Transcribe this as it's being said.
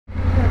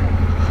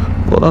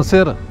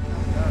Buonasera.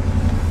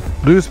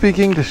 Do you speak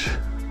English?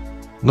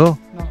 No?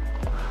 No.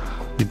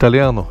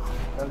 Italiano.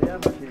 Italiano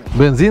sì.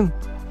 Benzin?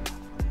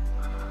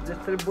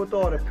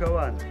 Distributore più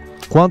avanti.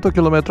 Quanto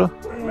chilometro?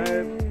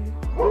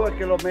 2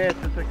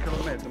 chilometri, 3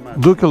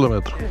 chilometri. 2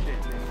 chilometri. Sì, sì,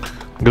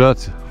 sì.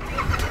 Grazie.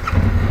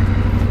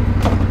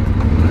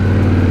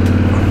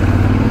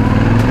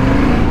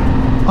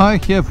 I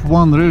have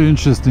one really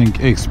interesting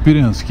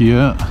experience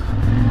here.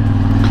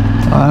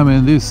 I'm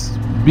in this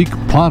big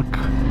park,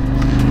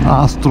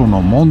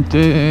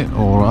 Astronomonte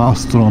or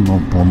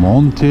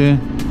Astronopomonte.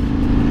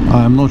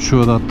 I'm not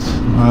sure that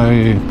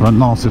I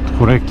pronounce it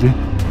correctly.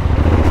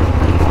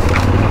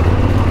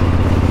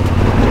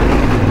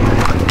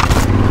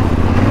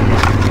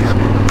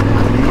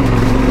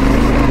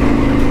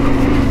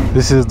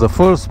 This is the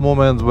first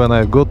moment when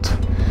I got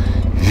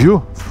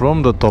view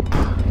from the top.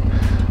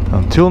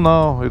 Until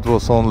now it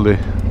was only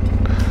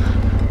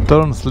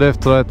turns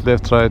left, right,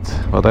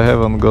 but I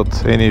haven't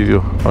got any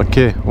view.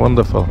 Okay,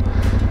 wonderful.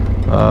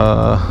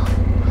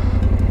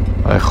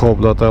 I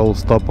hope that I will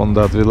stop on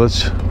that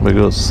village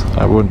because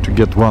I want to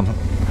get one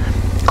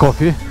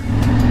coffee.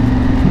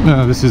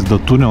 This is the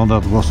tunnel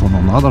that was on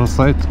another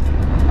side.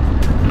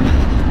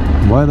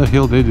 Why the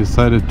hell they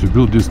decided to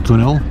build this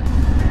tunnel?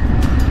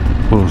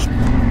 Or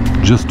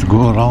just to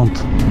go around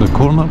the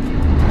corner?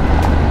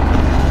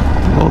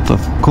 A lot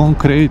of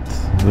concrete,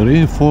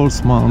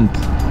 reinforcement,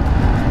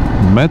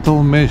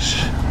 metal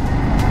mesh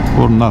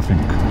for nothing.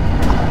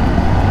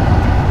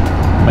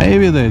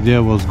 Maybe the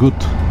idea was good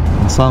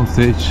at some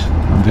stage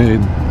and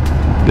then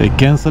they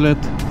cancel it.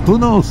 Who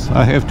knows?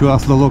 I have to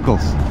ask the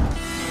locals.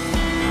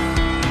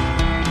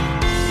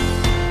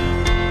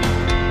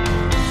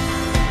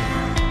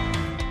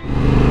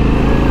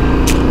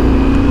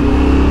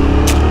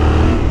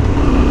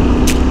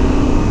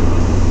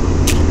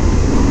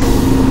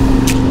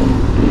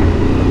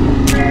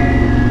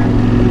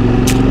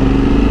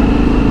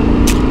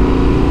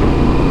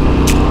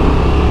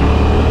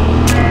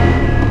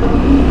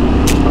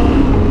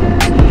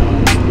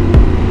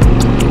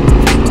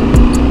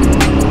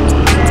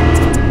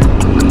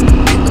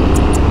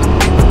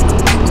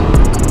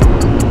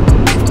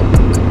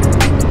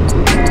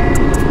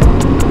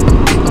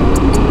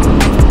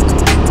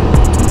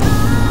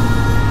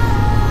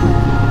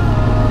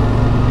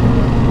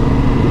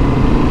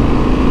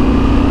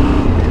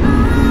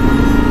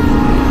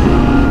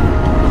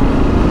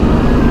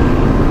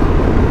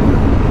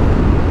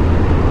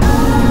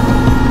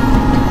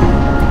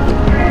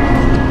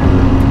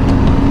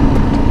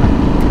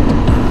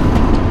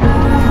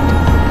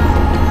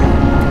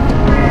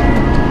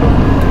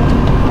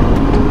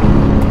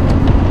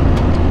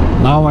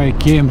 Now I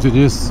came to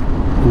this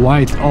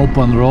wide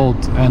open road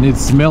and it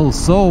smells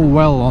so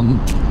well on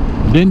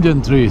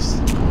linden trees.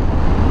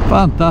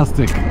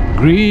 Fantastic.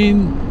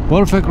 Green,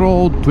 perfect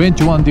road,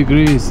 21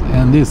 degrees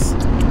and this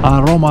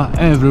aroma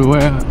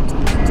everywhere.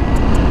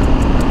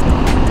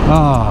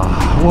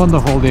 Ah,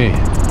 wonderful day.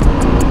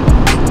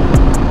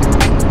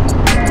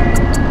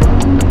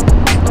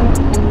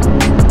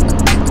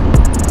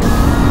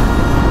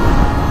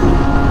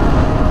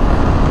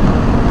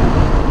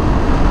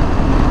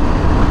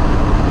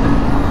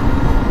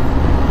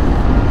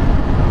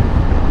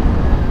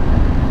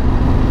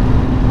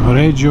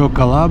 Reggio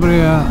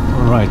Calabria,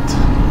 right.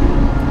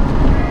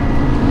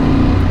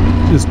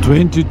 It's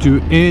 20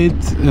 to 8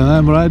 and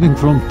I'm riding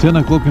from 10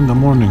 o'clock in the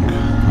morning.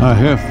 I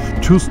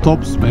have 2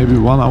 stops, maybe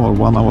 1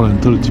 hour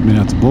and 30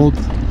 minutes both.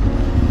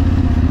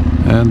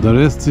 And the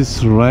rest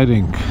is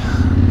riding.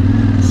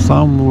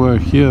 Somewhere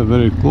here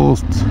very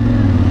close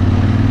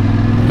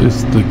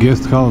is the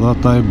guest house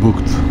that I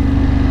booked.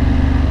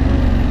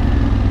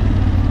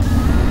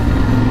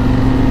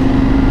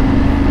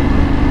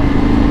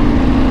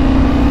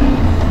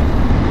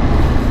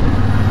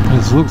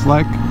 It looks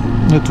like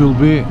it will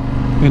be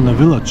in a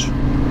village.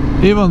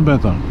 Even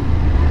better.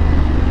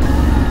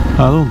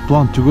 I don't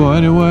want to go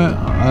anywhere.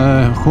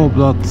 I hope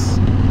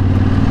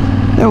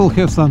that I will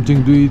have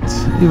something to eat,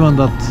 even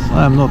that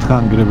I'm not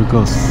hungry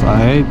because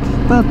I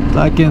ate, but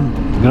I can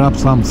grab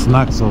some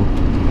snacks or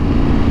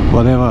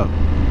whatever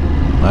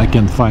I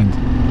can find.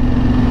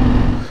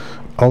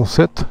 All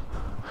set.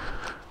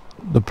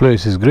 The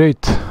place is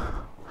great.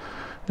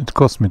 It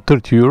cost me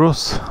 30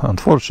 euros.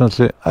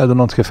 Unfortunately, I do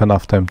not have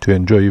enough time to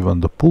enjoy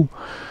even the pool.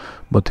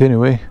 But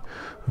anyway,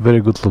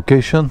 very good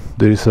location.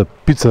 There is a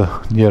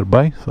pizza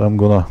nearby, so I'm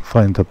gonna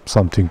find up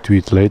something to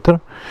eat later.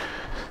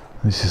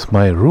 This is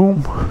my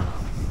room.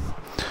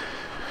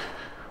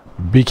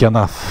 Big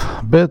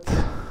enough bed.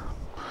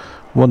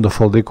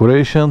 Wonderful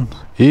decoration.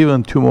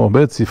 Even 2 more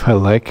beds if I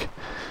like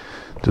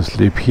to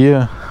sleep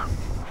here.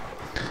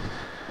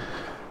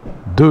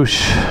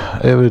 Douche.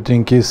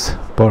 Everything is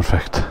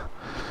perfect.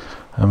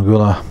 I'm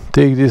gonna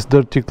take these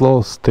dirty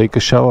clothes, take a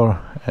shower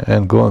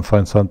and go and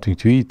find something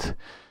to eat.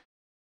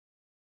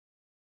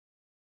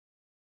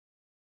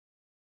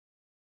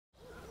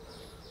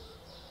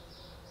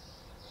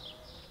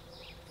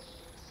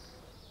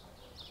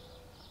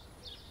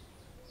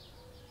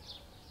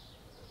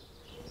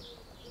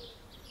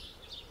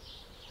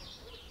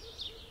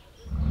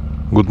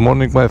 Good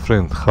morning, my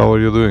friend. How are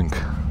you doing?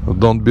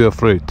 Don't be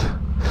afraid.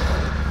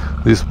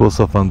 This was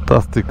a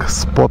fantastic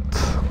spot.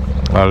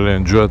 I really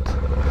enjoyed.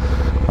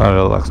 I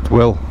relaxed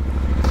well,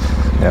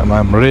 and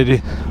I'm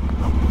ready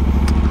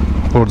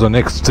for the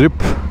next trip,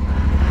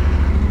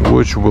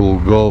 which will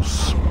go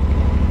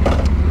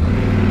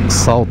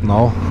south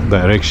now,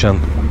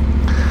 direction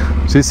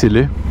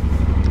Sicily.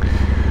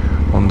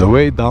 On the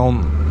way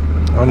down,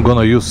 I'm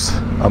gonna use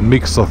a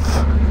mix of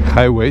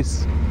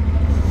highways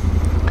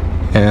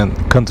and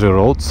country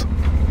roads,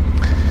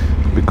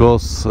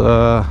 because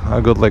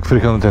I got like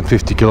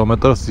 350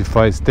 kilometers. If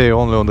I stay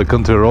only on the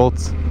country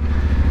roads,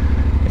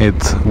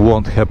 it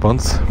won't happen.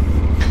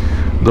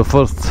 The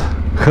first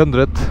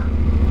 100,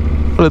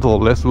 a little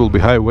less, will be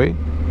highway,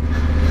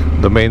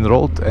 the main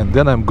road, and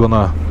then I'm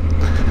gonna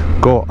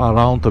go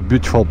around a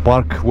beautiful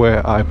park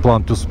where I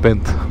plan to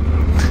spend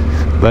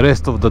the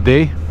rest of the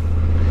day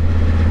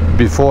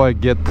before I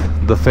get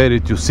the ferry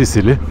to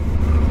Sicily.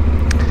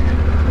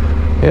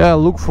 Yeah,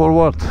 look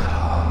forward.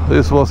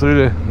 This was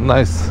really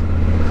nice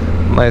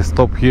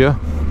stop here.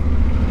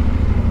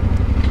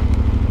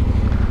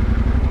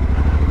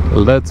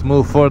 Let's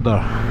move further.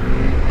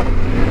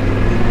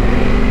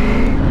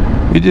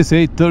 It is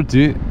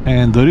 8:30,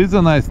 and the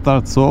reason I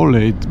start so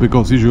late,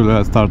 because usually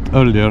I start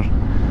earlier,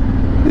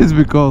 is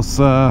because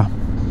I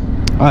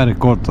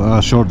record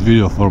a short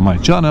video for my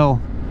channel.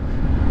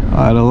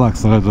 I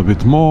relax a little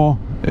bit more.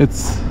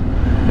 It's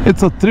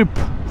a trip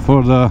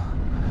for the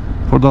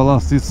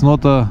last. It's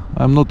not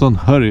I'm not in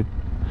hurry.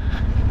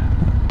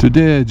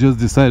 Today I just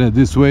decided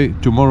this way.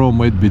 Tomorrow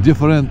might be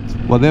different.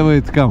 Whatever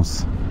it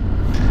comes.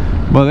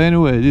 But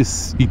anyway,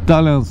 these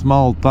Italian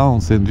small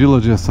towns and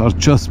villages are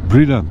just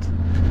brilliant.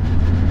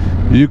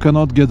 You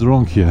cannot get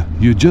wrong here.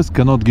 You just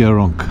cannot get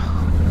wrong.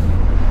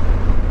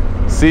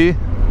 See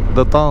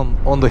the town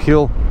on the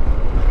hill?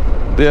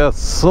 There are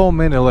so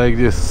many like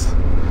this.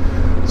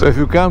 So if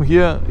you come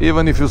here,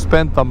 even if you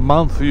spend a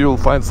month, you'll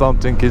find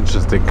something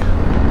interesting.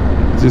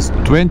 It's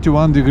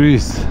 21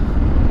 degrees.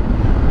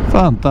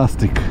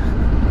 Fantastic.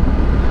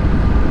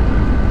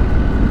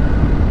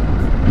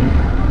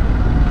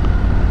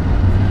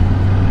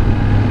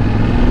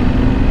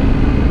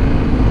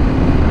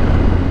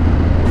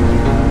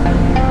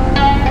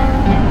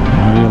 I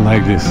really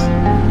like this.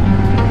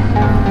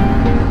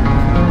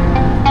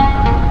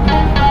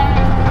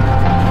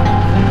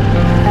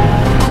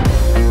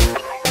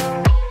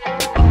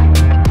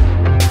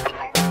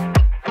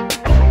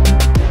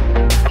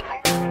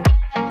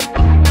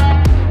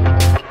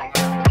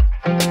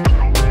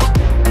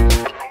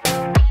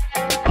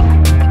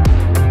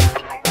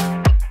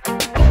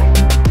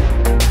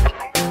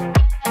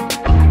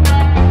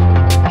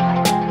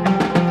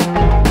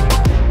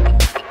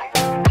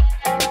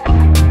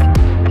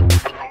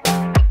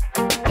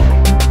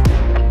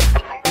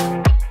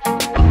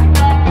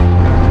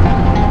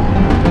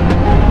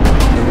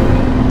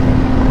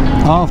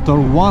 After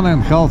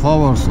 1.5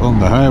 hours on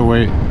the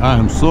highway, I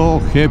am so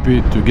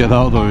happy to get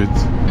out of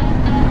it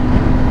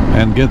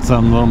and get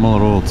some normal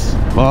roads.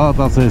 But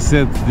as I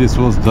said, this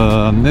was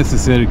the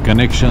necessary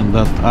connection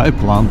that I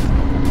planned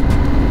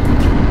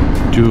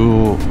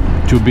to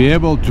be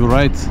able to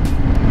ride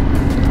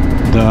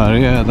the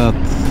area that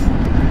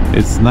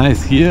it's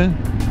nice here,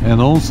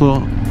 and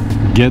also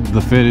get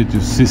the ferry to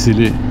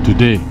Sicily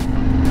today.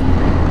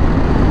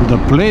 The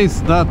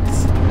place that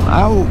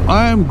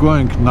I'm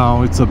going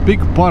now, it's a big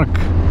park,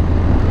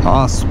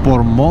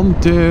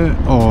 Spormonte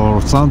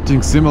or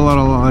something similar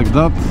like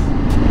that,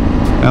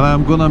 and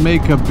I'm gonna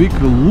make a big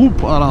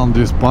loop around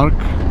this park,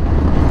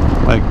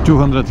 like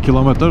 200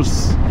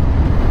 kilometers.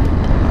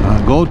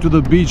 Go to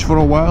the beach for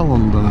a while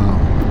on the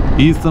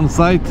eastern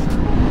side,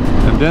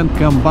 and then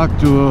come back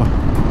to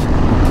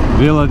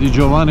Villa di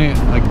Giovanni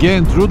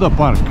again through the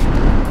park.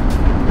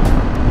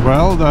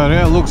 Well, the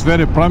area looks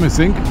very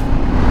promising.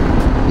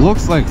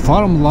 Looks like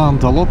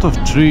farmland, a lot of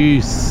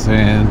trees,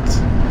 and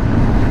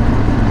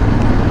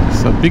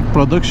it's a big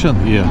production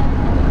here.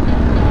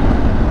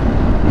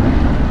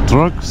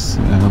 Trucks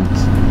and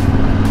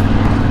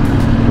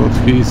what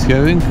he is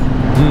having.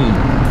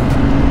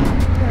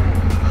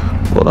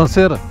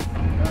 Buonasera.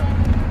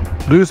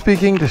 Do you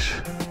speak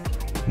English?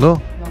 No?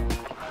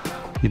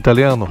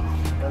 Italiano.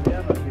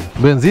 Italiano sì.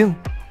 Benzin?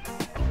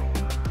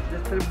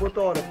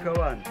 Distributore più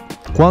avanti.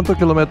 Quanto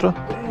chilometro?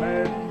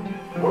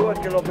 2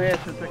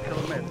 chilometri, 3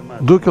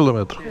 chilometri. 2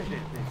 chilometri. Sì, sì, sì.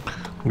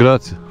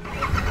 Grazie.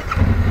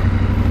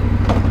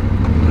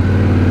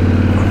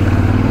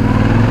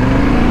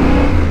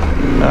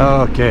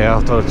 Okay,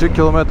 after 2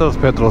 kilometers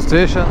petrol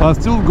station. I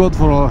still got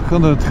for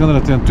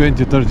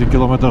 120, 30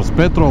 kilometers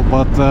petrol,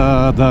 but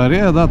the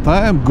area that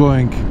I am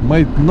going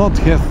might not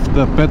have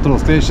the petrol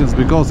stations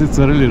because it's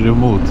really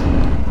remote.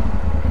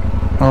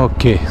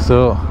 Okay,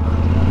 so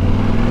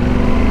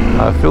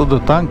I filled the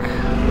tank.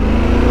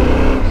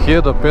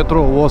 Here the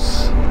petrol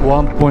was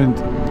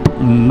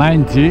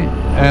 1.90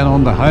 and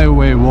on the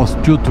highway was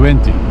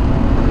 220.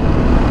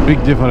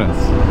 Big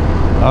difference.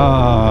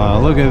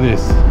 Look at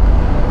this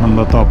on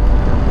the top.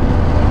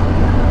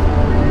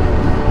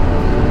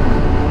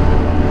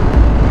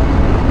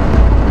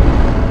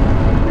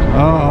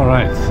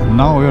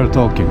 now we are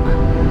talking.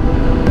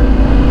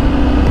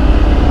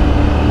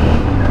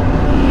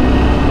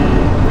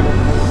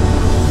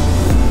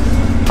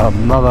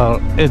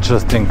 Another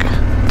interesting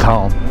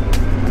town.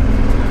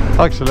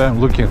 Actually, I'm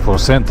looking for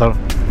center.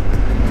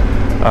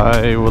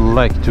 I would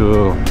like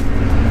to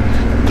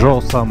draw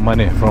some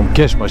money from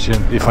cash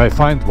machine if I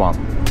find one,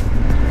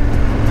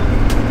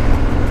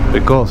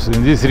 because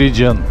in this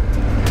region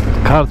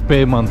card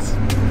payments,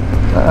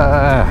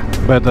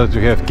 better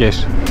to have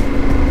cash.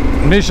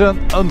 Mission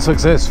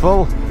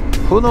unsuccessful.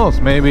 Who knows,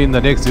 maybe in the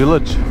next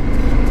village.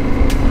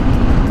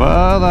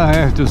 But I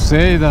have to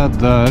say that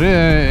the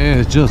area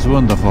is just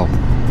wonderful.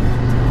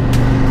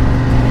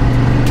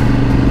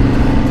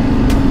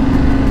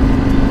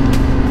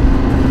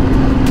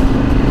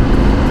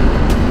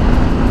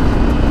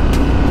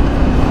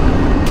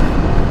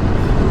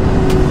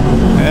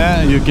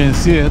 Yeah, you can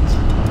see it.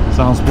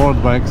 Some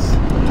sport bikes.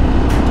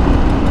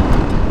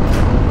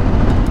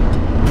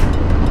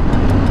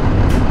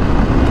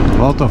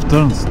 A lot of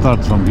turns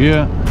start from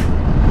here.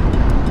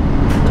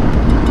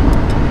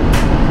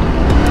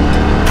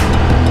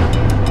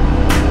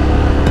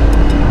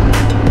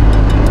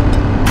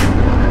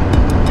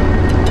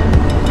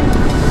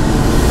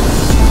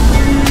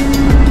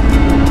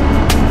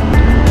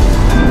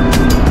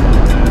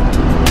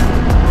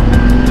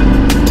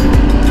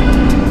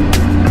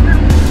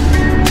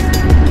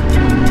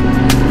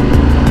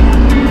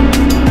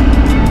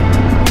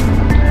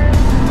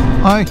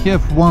 I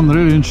have one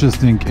really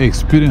interesting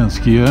experience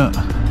here.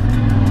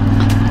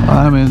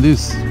 I'm in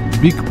this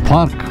big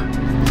park,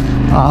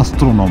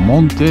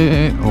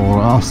 Astronomonte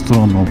or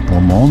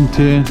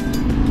Astronopomonte.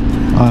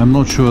 I'm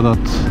not sure that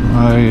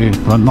I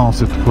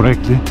pronounce it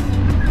correctly,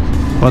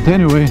 but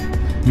anyway,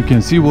 you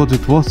can see what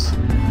it was.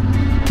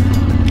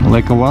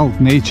 Like a wild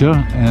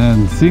nature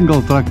and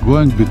single track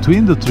going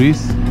between the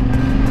trees.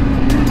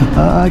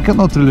 I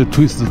cannot really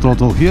twist the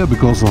throttle here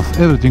because of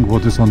everything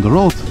what is on the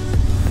road.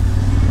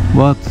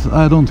 But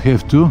I don't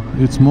have to.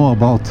 It's more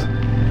about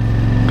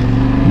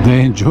the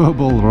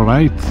enjoyable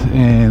ride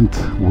and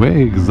where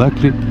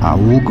exactly I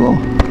will go.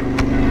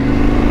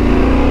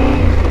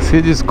 See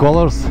these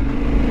colors?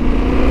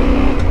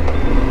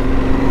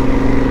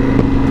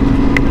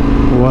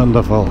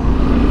 Wonderful.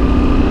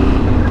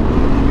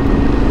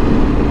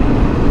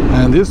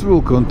 And this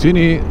will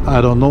continue,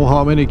 I don't know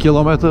how many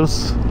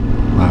kilometers.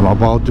 I'm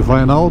about to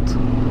find out.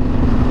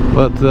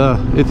 But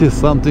it is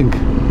something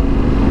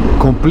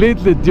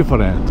completely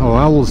different, or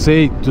I will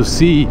say to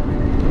see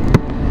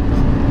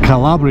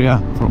Calabria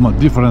from a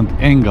different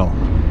angle.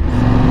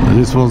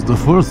 This was the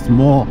first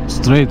more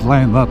straight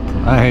line that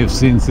I have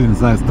seen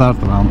since I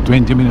started around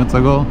 20 minutes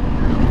ago.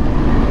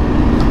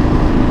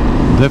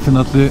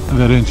 Definitely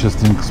very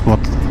interesting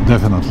spot,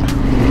 definitely.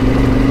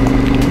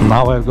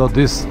 Now I've got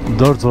these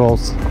dirt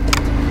roads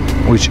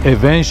which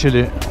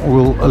eventually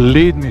will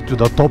lead me to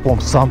the top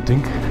of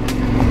something.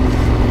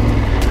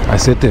 I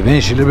said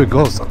eventually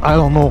because I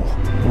don't know,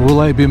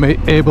 will I be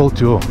able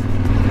to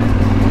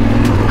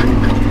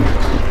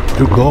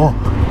go?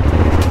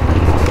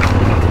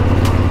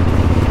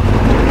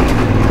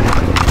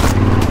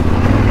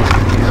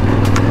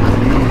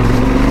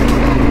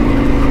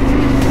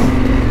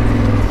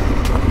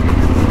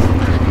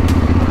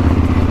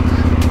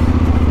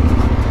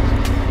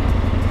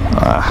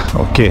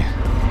 Okay,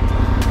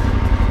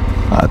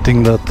 I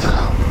think that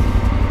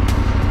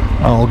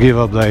I'll give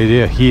up the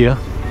idea here.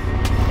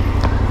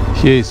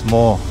 Here is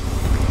more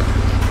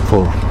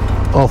for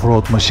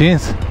off-road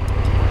machines,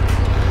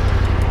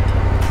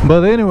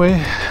 but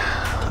anyway,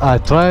 I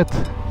tried.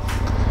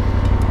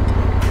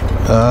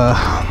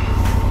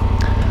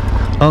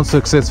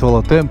 Unsuccessful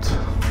attempt,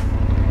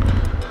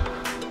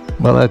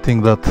 but I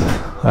think that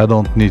I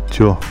don't need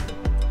to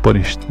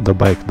punish the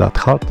bike that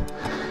hard.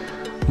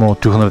 More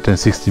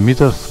 260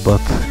 meters, but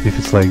if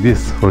it's like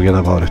this, forget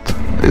about it.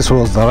 This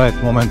was the right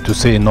moment to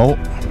say no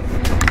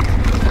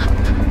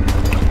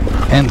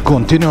and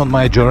continue on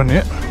my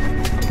journey,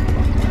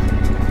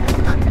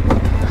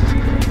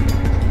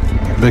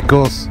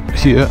 because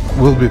here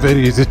will be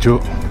very easy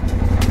to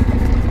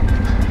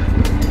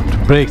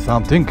break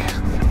something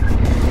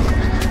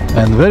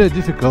and very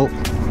difficult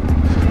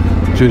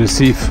to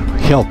receive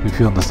help, if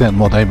you understand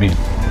what I mean.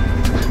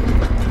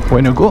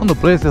 When you go on the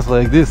places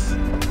like this,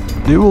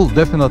 you will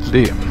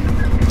definitely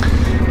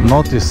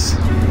notice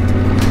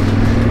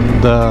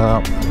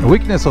the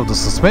weakness of the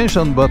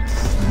suspension, but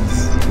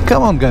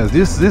come on guys,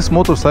 this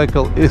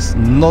motorcycle is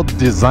not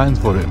designed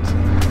for it.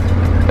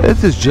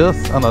 It is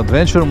just an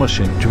adventure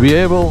machine to be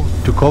able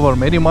to cover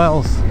many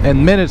miles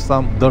and manage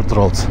some dirt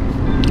roads.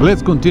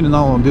 Let's continue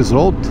now on this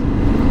road.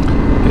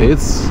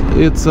 It's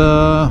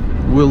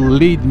will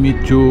lead me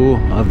to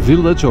a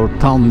village or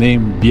town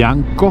named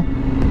Bianco.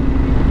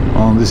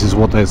 This is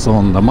what I saw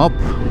on the map.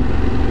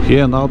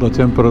 Here now the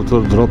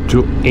temperature dropped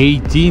to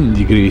 18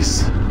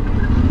 degrees,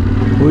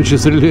 which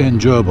is really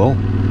enjoyable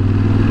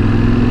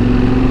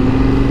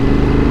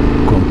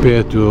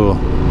compared to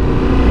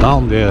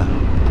down there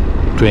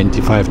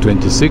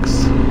 25-26.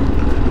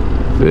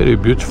 Very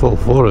beautiful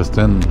forest,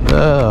 and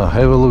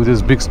have a look at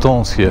these big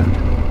stones here.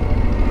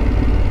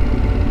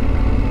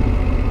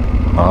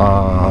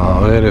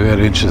 Very,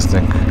 very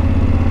interesting.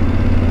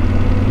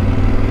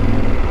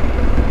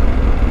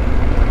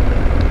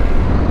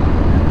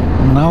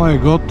 Now I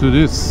got to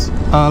this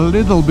a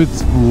little bit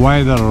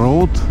wider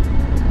road,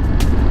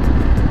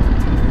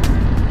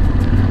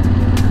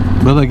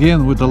 but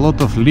again with a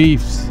lot of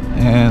leaves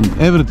and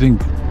everything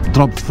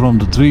dropped from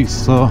the trees,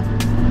 so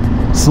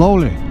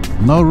slowly,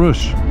 no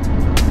rush.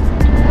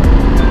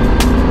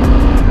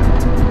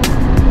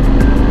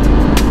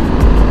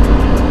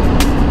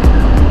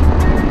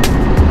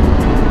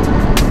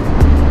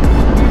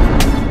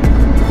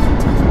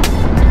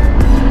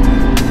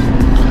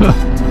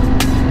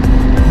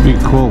 Big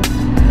hole.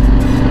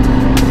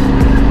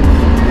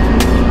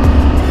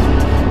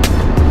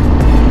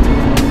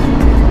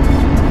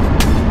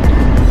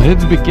 It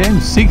became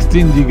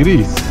 16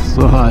 degrees,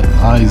 so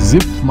I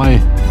zipped my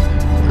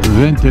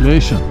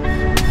ventilation.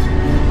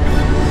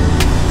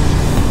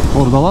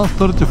 For the last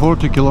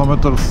 30-40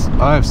 kilometers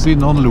I've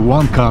seen only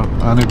one car,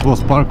 and it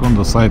was parked on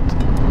the side.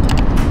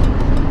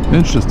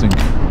 Interesting.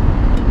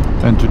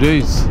 And today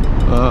is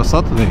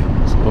Saturday,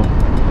 so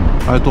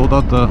I thought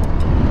that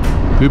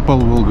people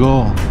will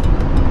go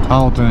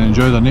out and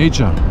enjoy the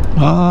nature.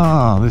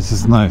 This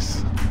is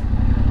nice.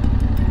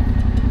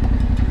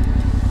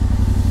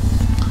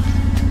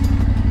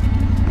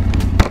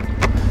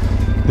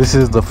 This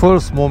is the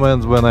first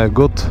moment when I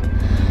got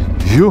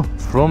view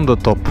from the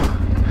top.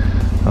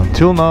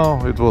 Until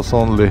now it was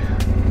only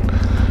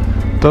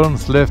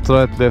turns left,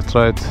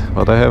 right,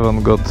 but I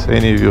haven't got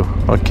any view.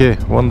 Okay,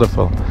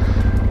 wonderful.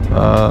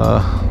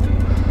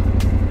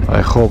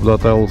 I hope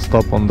that I will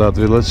stop on that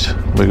village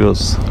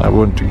because I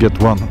want to get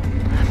one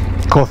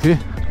coffee.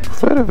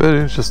 Very, very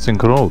interesting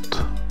road.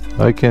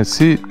 I can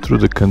see through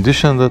the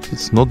condition that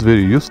it's not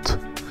very used.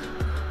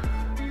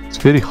 It's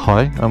very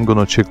high. I'm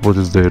gonna check what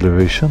is the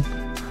elevation.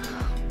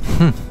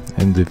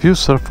 And the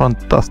views are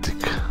fantastic.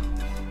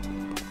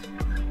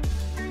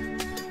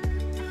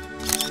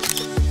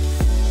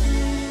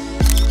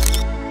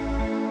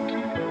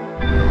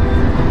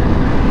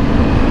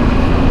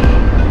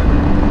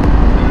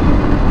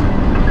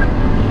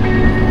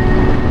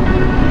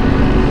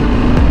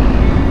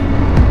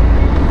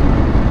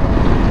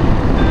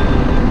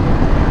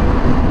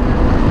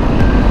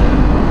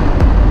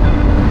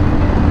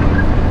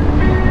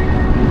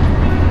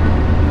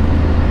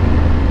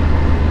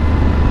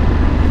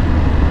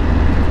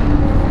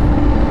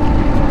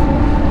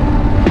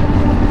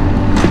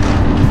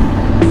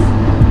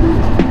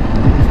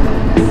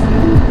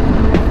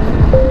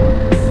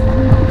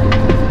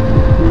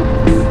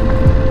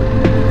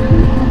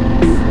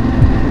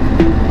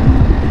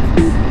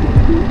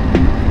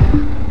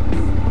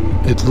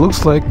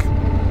 Looks like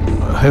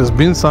has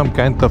been some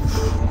kind of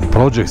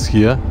projects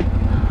here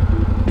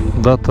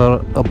that are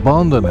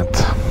abandoned.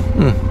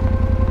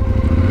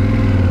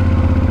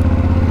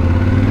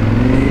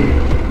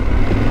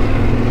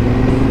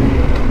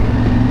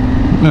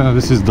 Yeah,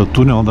 this is the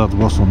tunnel that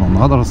was on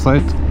another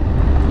side.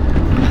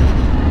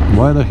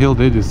 Why the hell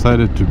they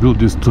decided to build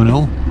this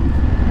tunnel?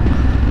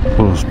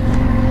 For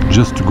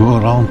just to go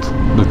around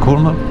the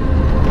corner?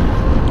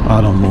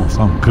 I don't know,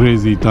 some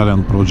crazy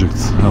Italian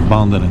projects,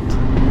 abandoned.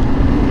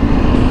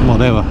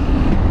 Whatever.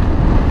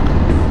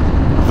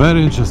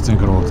 Very interesting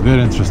road,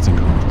 very interesting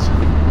road.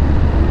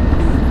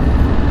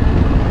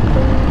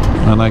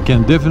 And I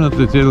can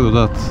definitely tell you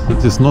that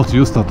it is not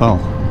used at all.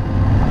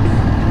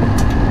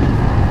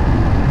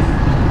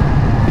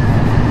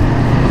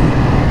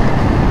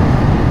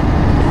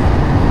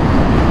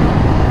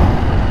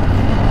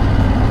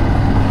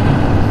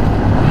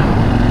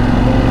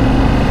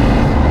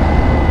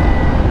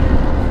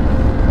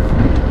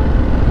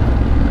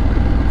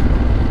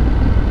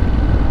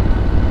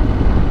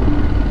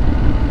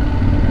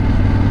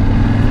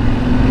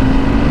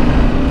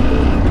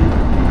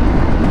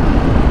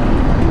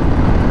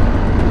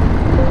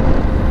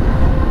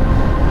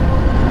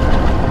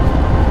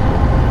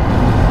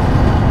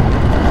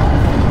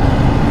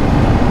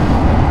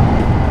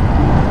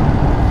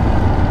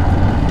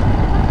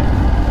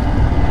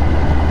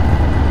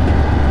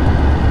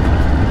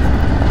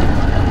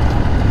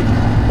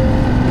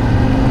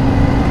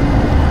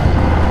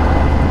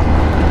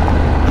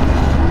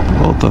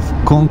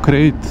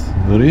 Concrete,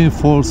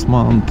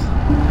 reinforcement,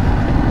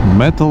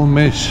 metal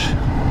mesh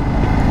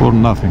for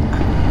nothing.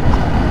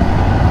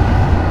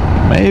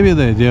 Maybe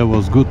the idea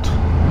was good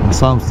at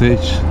some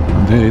stage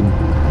and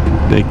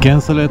then they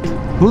cancel it.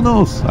 Who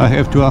knows? I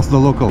have to ask the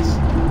locals.